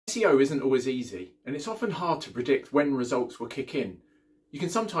SEO isn't always easy, and it's often hard to predict when results will kick in. You can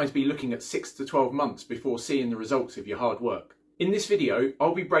sometimes be looking at 6 to 12 months before seeing the results of your hard work. In this video,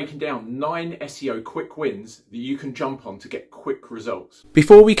 I'll be breaking down 9 SEO quick wins that you can jump on to get quick results.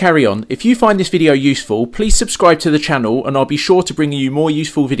 Before we carry on, if you find this video useful, please subscribe to the channel and I'll be sure to bring you more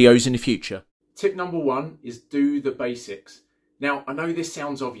useful videos in the future. Tip number 1 is do the basics. Now, I know this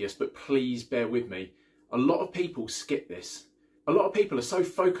sounds obvious, but please bear with me. A lot of people skip this. A lot of people are so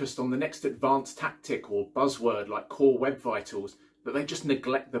focused on the next advanced tactic or buzzword like core web vitals that they just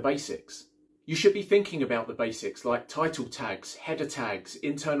neglect the basics. You should be thinking about the basics like title tags, header tags,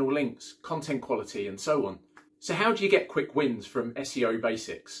 internal links, content quality, and so on. So how do you get quick wins from SEO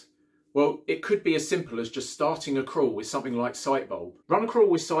basics? Well, it could be as simple as just starting a crawl with something like Sitebulb. Run a crawl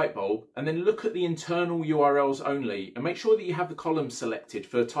with Sitebulb and then look at the internal URLs only and make sure that you have the columns selected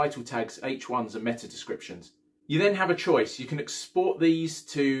for title tags, H1s and meta descriptions. You then have a choice. You can export these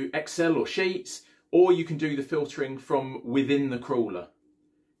to Excel or Sheets, or you can do the filtering from within the crawler.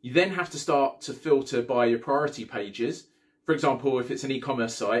 You then have to start to filter by your priority pages. For example, if it's an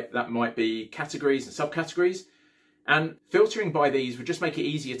e-commerce site, that might be categories and subcategories. And filtering by these would just make it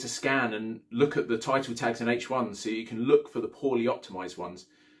easier to scan and look at the title tags and H1s so you can look for the poorly optimized ones.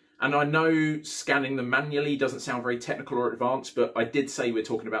 And I know scanning them manually doesn't sound very technical or advanced, but I did say we're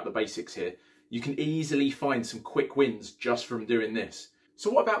talking about the basics here. You can easily find some quick wins just from doing this. So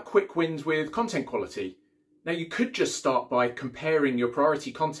what about quick wins with content quality? Now you could just start by comparing your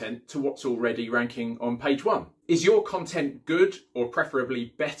priority content to what's already ranking on page 1. Is your content good or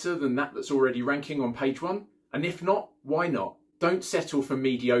preferably better than that that's already ranking on page 1? And if not, why not? Don't settle for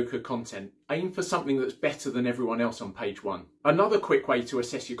mediocre content. Aim for something that's better than everyone else on page 1. Another quick way to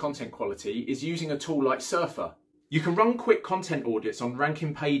assess your content quality is using a tool like Surfer. You can run quick content audits on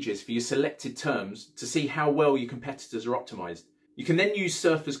ranking pages for your selected terms to see how well your competitors are optimized. You can then use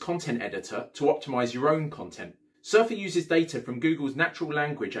Surfer's content editor to optimize your own content. Surfer uses data from Google's natural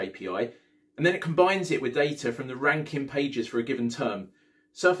language API, and then it combines it with data from the ranking pages for a given term.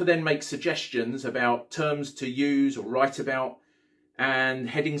 Surfer then makes suggestions about terms to use or write about, and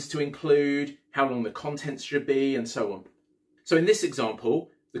headings to include, how long the content should be, and so on. So in this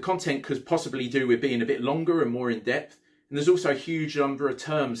example, the content could possibly do with being a bit longer and more in depth. And there's also a huge number of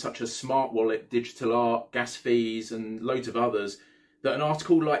terms such as smart wallet, digital art, gas fees, and loads of others that an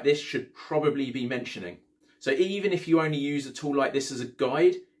article like this should probably be mentioning. So even if you only use a tool like this as a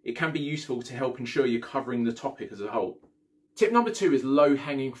guide, it can be useful to help ensure you're covering the topic as a whole. Tip number 2 is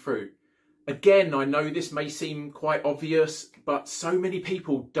low-hanging fruit. Again, I know this may seem quite obvious, but so many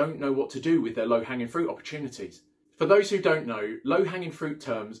people don't know what to do with their low-hanging fruit opportunities. For those who don't know, low-hanging fruit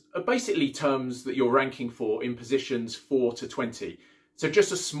terms are basically terms that you're ranking for in positions 4 to 20. So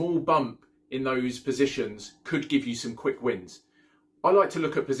just a small bump in those positions could give you some quick wins. I like to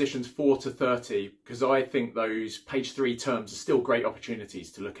look at positions 4 to 30 because I think those page 3 terms are still great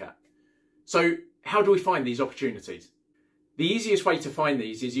opportunities to look at. So how do we find these opportunities? The easiest way to find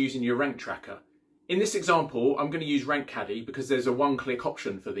these is using your rank tracker. In this example, I'm going to use RankCaddy because there's a one-click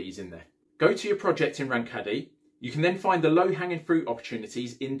option for these in there. Go to your project in RankCaddy. You can then find the low-hanging fruit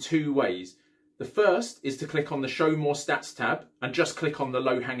opportunities in 2 ways. The first is to click on the Show More Stats tab and just click on the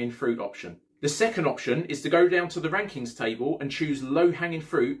low-hanging fruit option. The second option is to go down to the rankings table and choose low-hanging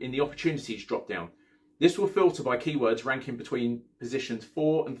fruit in the opportunities drop-down. This will filter by keywords ranking between positions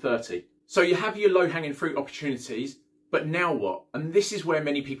 4 and 30. So you have your low-hanging fruit opportunities, but now what? And this is where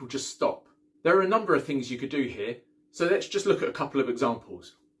many people just stop. There are a number of things you could do here, so let's just look at a couple of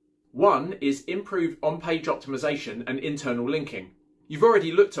examples. One is improve on-page optimization and internal linking. You've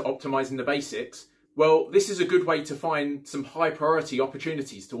already looked at optimizing the basics. Well, this is a good way to find some high priority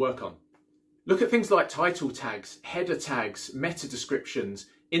opportunities to work on. Look at things like title tags, header tags, meta descriptions,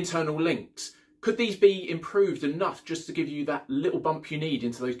 internal links. Could these be improved enough just to give you that little bump you need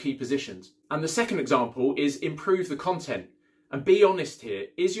into those key positions? And the second example is improve the content. And be honest here,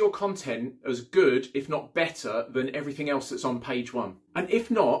 is your content as good, if not better, than everything else that's on page 1? And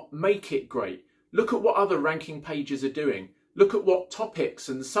if not, make it great. Look at what other ranking pages are doing. Look at what topics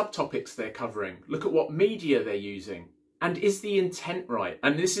and subtopics they're covering. Look at what media they're using. And is the intent right?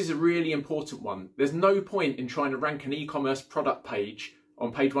 And this is a really important one. There's no point in trying to rank an e-commerce product page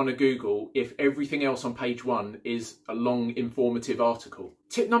on page 1 of Google if everything else on page 1 is a long, informative article.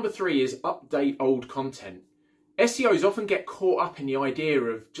 Tip number 3 is update old content. SEOs often get caught up in the idea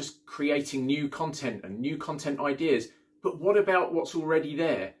of just creating new content and new content ideas, but what about what's already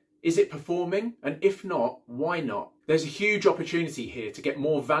there? Is it performing? And if not, why not? There's a huge opportunity here to get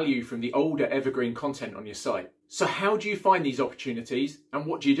more value from the older evergreen content on your site. So how do you find these opportunities and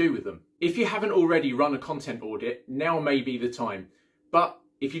what do you do with them? If you haven't already run a content audit, now may be the time. But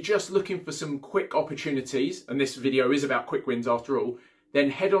If you're just looking for some quick opportunities, and this video is about quick wins after all, then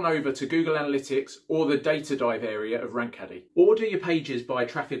head on over to Google Analytics or the data dive area of RankCaddy. Order your pages by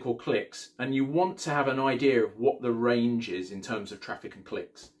traffic or clicks, and you want to have an idea of what the range is in terms of traffic and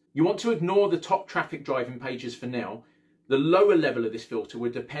clicks. You want to ignore the top traffic driving pages for now. The lower level of this filter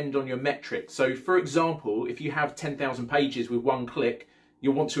would depend on your metrics. So for example, if you have 10,000 pages with one click,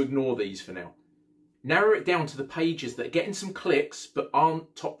 you'll want to ignore these for now. Narrow it down to the pages that are getting some clicks but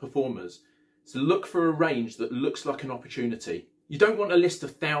aren't top performers. So look for a range that looks like an opportunity. You don't want a list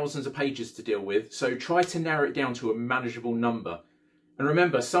of thousands of pages to deal with, so try to narrow it down to a manageable number. And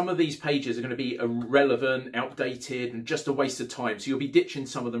remember, some of these pages are going to be irrelevant, outdated, and just a waste of time, so you'll be ditching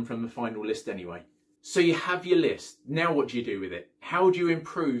some of them from the final list anyway. So you have your list. Now what do you do with it? How do you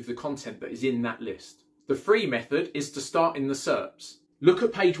improve the content that is in that list? The free method is to start in the SERPs. Look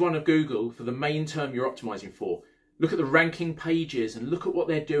at page 1 of Google for the main term you're optimizing for. Look at the ranking pages and look at what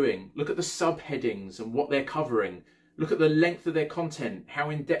they're doing. Look at the subheadings and what they're covering. Look at the length of their content,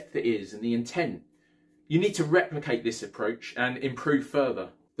 how in-depth it is, and the intent. You need to replicate this approach and improve further.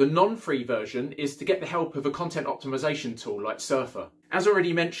 The non-free version is to get the help of a content optimization tool like Surfer. As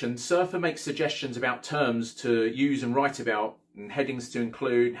already mentioned, Surfer makes suggestions about terms to use and write about, and headings to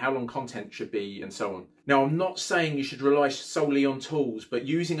include, how long content should be, and so on. Now, I'm not saying you should rely solely on tools, but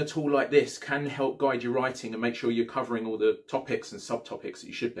using a tool like this can help guide your writing and make sure you're covering all the topics and subtopics that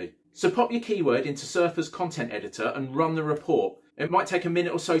you should be. So pop your keyword into Surfer's content editor and run the report. It might take a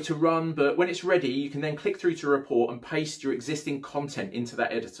minute or so to run, but when it's ready, you can then click through to report and paste your existing content into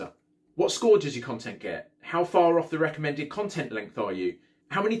that editor. What score does your content get? How far off the recommended content length are you?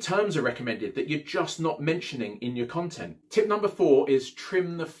 How many terms are recommended that you're just not mentioning in your content? Tip number 4 is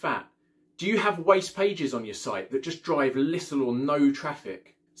trim the fat. Do you have waste pages on your site that just drive little or no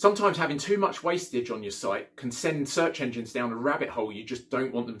traffic? Sometimes having too much wastage on your site can send search engines down a rabbit hole you just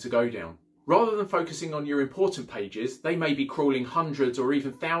don't want them to go down. Rather than focusing on your important pages, they may be crawling hundreds or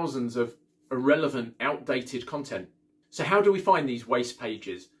even thousands of irrelevant, outdated content. So how do we find these waste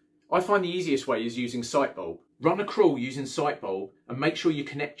pages? I find the easiest way is using Sitebulb. Run a crawl using Sitebulb and make sure you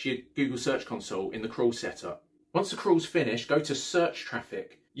connect your Google Search Console in the crawl setup. Once the crawl's finished, go to Search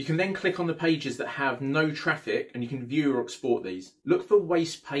Traffic. You can then click on the pages that have no traffic and you can view or export these. Look for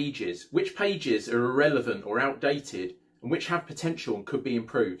waste pages. Which pages are irrelevant or outdated and which have potential and could be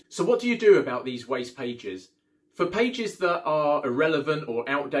improved. So what do you do about these waste pages? For pages that are irrelevant or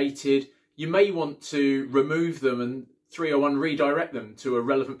outdated, you may want to remove them and 301 redirect them to a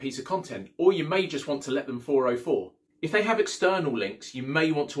relevant piece of content, or you may just want to let them 404. If they have external links, you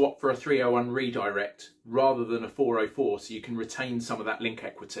may want to opt for a 301 redirect rather than a 404 so you can retain some of that link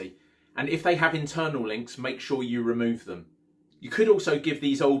equity. And if they have internal links, make sure you remove them. You could also give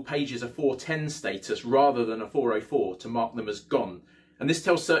these old pages a 410 status rather than a 404 to mark them as gone. And this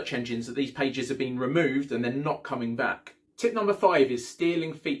tells search engines that these pages have been removed and they're not coming back. Tip number 5 is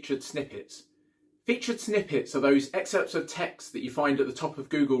stealing featured snippets. Featured snippets are those excerpts of text that you find at the top of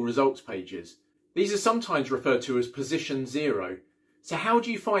Google results pages. These are sometimes referred to as position 0. So how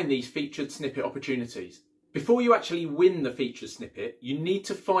do you find these featured snippet opportunities? Before you actually win the featured snippet, you need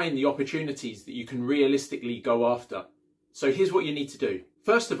to find the opportunities that you can realistically go after. So here's what you need to do.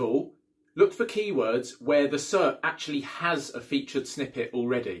 First of all, look for keywords where the SERP actually has a featured snippet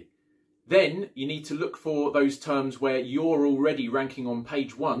already. Then you need to look for those terms where you're already ranking on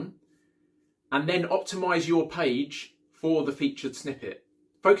page 1, and then optimize your page for the featured snippet.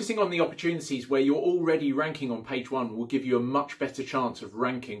 Focusing on the opportunities where you're already ranking on page 1 will give you a much better chance of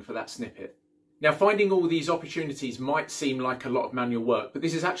ranking for that snippet. Now, finding all these opportunities might seem like a lot of manual work, but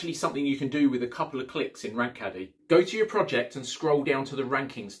this is actually something you can do with a couple of clicks in RankCaddy. Go to your project and scroll down to the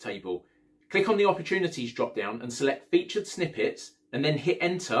rankings table. Click on the opportunities drop down and select featured snippets, and then hit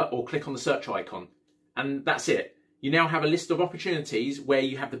enter or click on the search icon. And that's it. You now have a list of opportunities where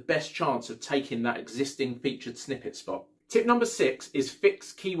you have the best chance of taking that existing featured snippet spot. Tip number 6 is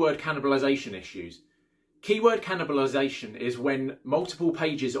fix keyword cannibalization issues. Keyword cannibalization is when multiple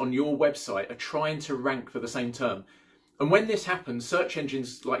pages on your website are trying to rank for the same term. And when this happens, search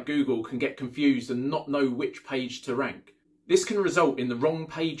engines like Google can get confused and not know which page to rank. This can result in the wrong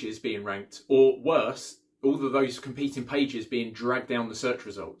pages being ranked, or worse, all of those competing pages being dragged down the search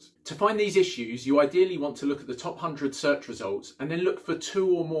results. To find these issues, you ideally want to look at the top 100 search results and then look for 2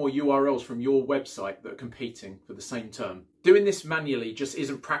 or more URLs from your website that are competing for the same term. Doing this manually just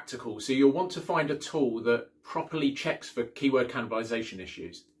isn't practical, so you'll want to find a tool that properly checks for keyword cannibalization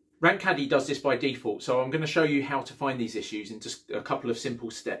issues. RankCaddy does this by default, so I'm going to show you how to find these issues in just a couple of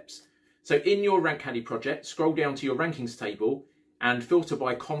simple steps. So in your RankCaddy project, scroll down to your rankings table and filter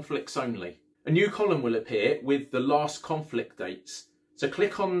by conflicts only. A new column will appear with the last conflict dates. So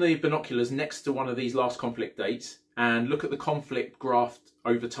click on the binoculars next to one of these last conflict dates and look at the conflict graph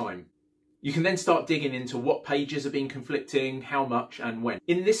over time. You can then start digging into what pages have been conflicting, how much and when.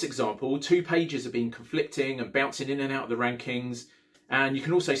 In this example, 2 pages have been conflicting and bouncing in and out of the rankings. And you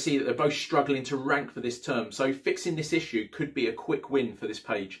can also see that they're both struggling to rank for this term. So fixing this issue could be a quick win for this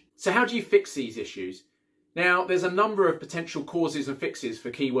page. So how do you fix these issues? Now, there's a number of potential causes and fixes for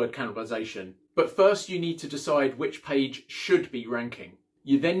keyword cannibalization. But first you need to decide which page should be ranking.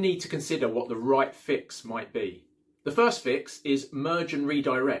 You then need to consider what the right fix might be. The first fix is merge and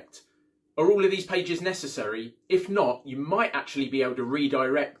redirect. Are all of these pages necessary? If not, you might actually be able to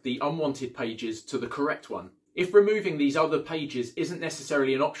redirect the unwanted pages to the correct one. If removing these other pages isn't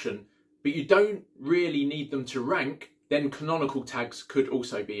necessarily an option, but you don't really need them to rank, then canonical tags could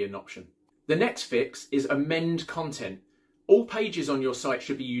also be an option. The next fix is amend content. All pages on your site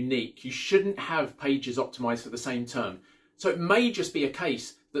should be unique. You shouldn't have pages optimized for the same term. So it may just be a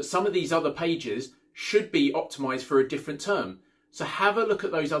case that some of these other pages should be optimized for a different term. So have a look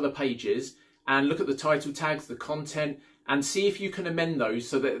at those other pages and look at the title tags, the content, and see if you can amend those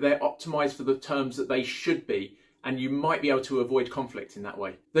so that they're optimized for the terms that they should be, and you might be able to avoid conflict in that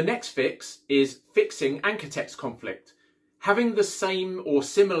way. The next fix is fixing anchor text conflict. Having the same or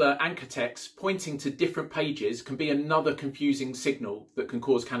similar anchor text pointing to different pages can be another confusing signal that can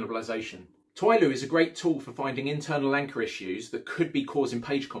cause cannibalization. Twilio is a great tool for finding internal anchor issues that could be causing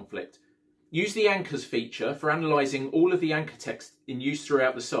page conflict. Use the anchors feature for analysing all of the anchor text in use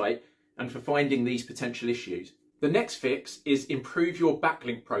throughout the site and for finding these potential issues. The next fix is improve your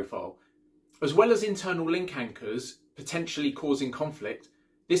backlink profile. As well as internal link anchors potentially causing conflict,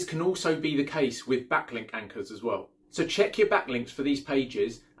 this can also be the case with backlink anchors as well. So check your backlinks for these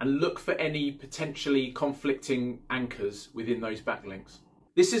pages and look for any potentially conflicting anchors within those backlinks.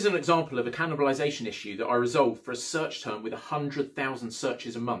 This is an example of a cannibalization issue that I resolved for a search term with 100,000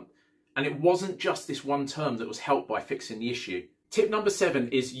 searches a month. And it wasn't just this one term that was helped by fixing the issue. Tip number 7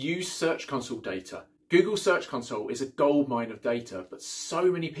 is use Search Console data. Google Search Console is a goldmine of data, but so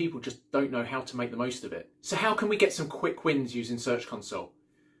many people just don't know how to make the most of it. So how can we get some quick wins using Search Console?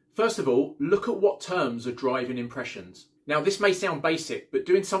 First of all, look at what terms are driving impressions. Now this may sound basic, but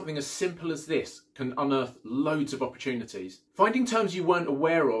doing something as simple as this can unearth loads of opportunities. Finding terms you weren't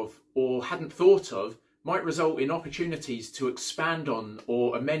aware of or hadn't thought of might result in opportunities to expand on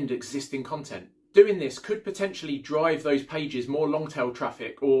or amend existing content. Doing this could potentially drive those pages more long-tail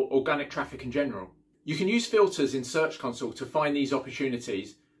traffic or organic traffic in general. You can use filters in Search Console to find these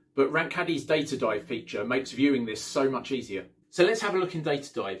opportunities, but RankCaddie's Data Dive feature makes viewing this so much easier. So let's have a look in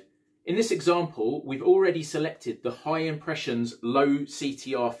Data Dive. In this example, we've already selected the high impressions, low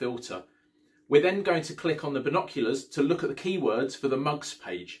CTR filter. We're then going to click on the binoculars to look at the keywords for the mugs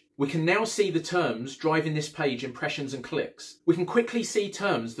page. We can now see the terms driving this page impressions and clicks. We can quickly see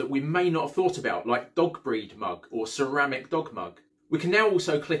terms that we may not have thought about, like dog breed mug or ceramic dog mug. We can now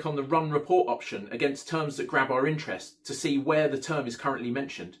also click on the run report option against terms that grab our interest to see where the term is currently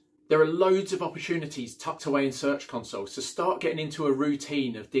mentioned. There are loads of opportunities tucked away in Search Console, so start getting into a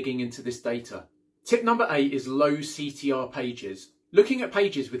routine of digging into this data. Tip number 8 is low CTR pages. Looking at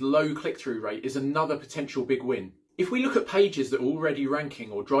pages with low click-through rate is another potential big win. If we look at pages that are already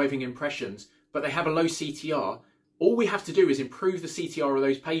ranking or driving impressions, but they have a low CTR, all we have to do is improve the CTR of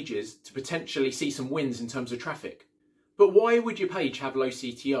those pages to potentially see some wins in terms of traffic. But why would your page have low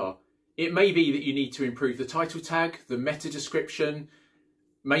CTR? It may be that you need to improve the title tag, the meta description,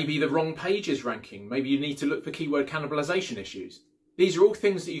 maybe the wrong page is ranking, maybe you need to look for keyword cannibalization issues. These are all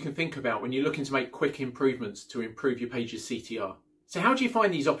things that you can think about when you're looking to make quick improvements to improve your page's CTR. So how do you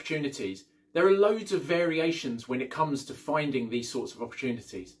find these opportunities? There are loads of variations when it comes to finding these sorts of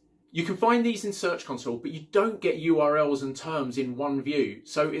opportunities. You can find these in Search Console, but you don't get URLs and terms in one view,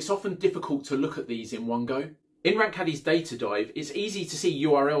 so it's often difficult to look at these in one go. In RankCaddie's Data Dive, it's easy to see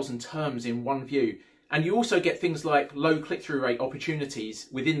URLs and terms in one view, and you also get things like low click-through rate opportunities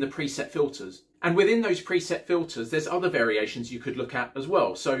within the preset filters. And within those preset filters, there's other variations you could look at as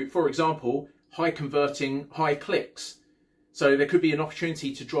well. So for example, high converting, high clicks. So there could be an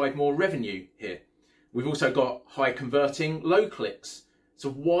opportunity to drive more revenue here. We've also got high converting, low clicks. So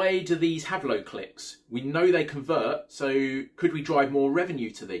why do these have low clicks? We know they convert, so could we drive more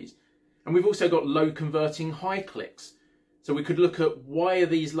revenue to these? And we've also got low converting, high clicks. So we could look at why are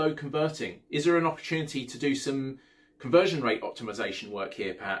these low converting? Is there an opportunity to do some conversion rate optimization work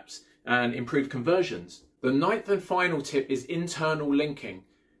here perhaps and improve conversions? The 9th and final tip is internal linking.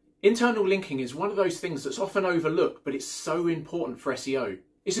 Internal linking is one of those things that's often overlooked, but it's so important for SEO.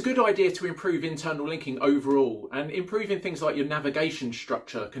 It's a good idea to improve internal linking overall, and improving things like your navigation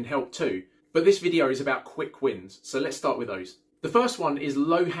structure can help too. But this video is about quick wins, so let's start with those. The first one is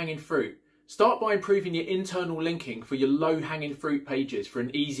low-hanging fruit. Start by improving your internal linking for your low-hanging fruit pages for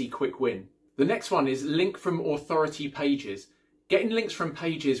an easy, quick win. The next one is link from authority pages. Getting links from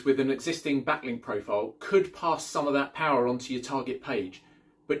pages with an existing backlink profile could pass some of that power onto your target page.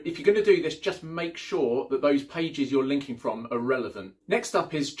 But if you're going to do this, just make sure that those pages you're linking from are relevant. Next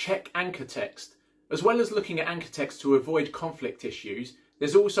up is check anchor text. As well as looking at anchor text to avoid conflict issues,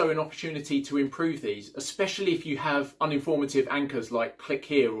 there's also an opportunity to improve these, especially if you have uninformative anchors like click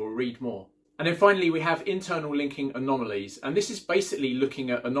here or read more. And then finally, we have internal linking anomalies. And this is basically looking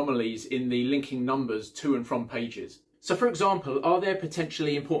at anomalies in the linking numbers to and from pages. So for example, are there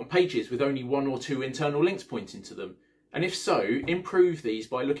potentially important pages with only 1 or 2 internal links pointing to them? And if so, improve these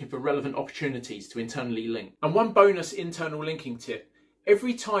by looking for relevant opportunities to internally link. And one bonus internal linking tip: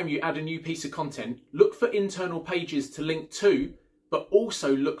 every time you add a new piece of content, look for internal pages to link to, but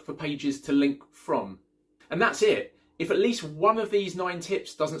also look for pages to link from. And that's it. If at least one of these 9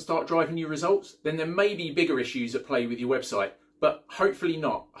 tips doesn't start driving you results, then there may be bigger issues at play with your website, but hopefully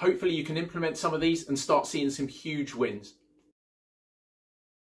not. Hopefully you can implement some of these and start seeing some huge wins.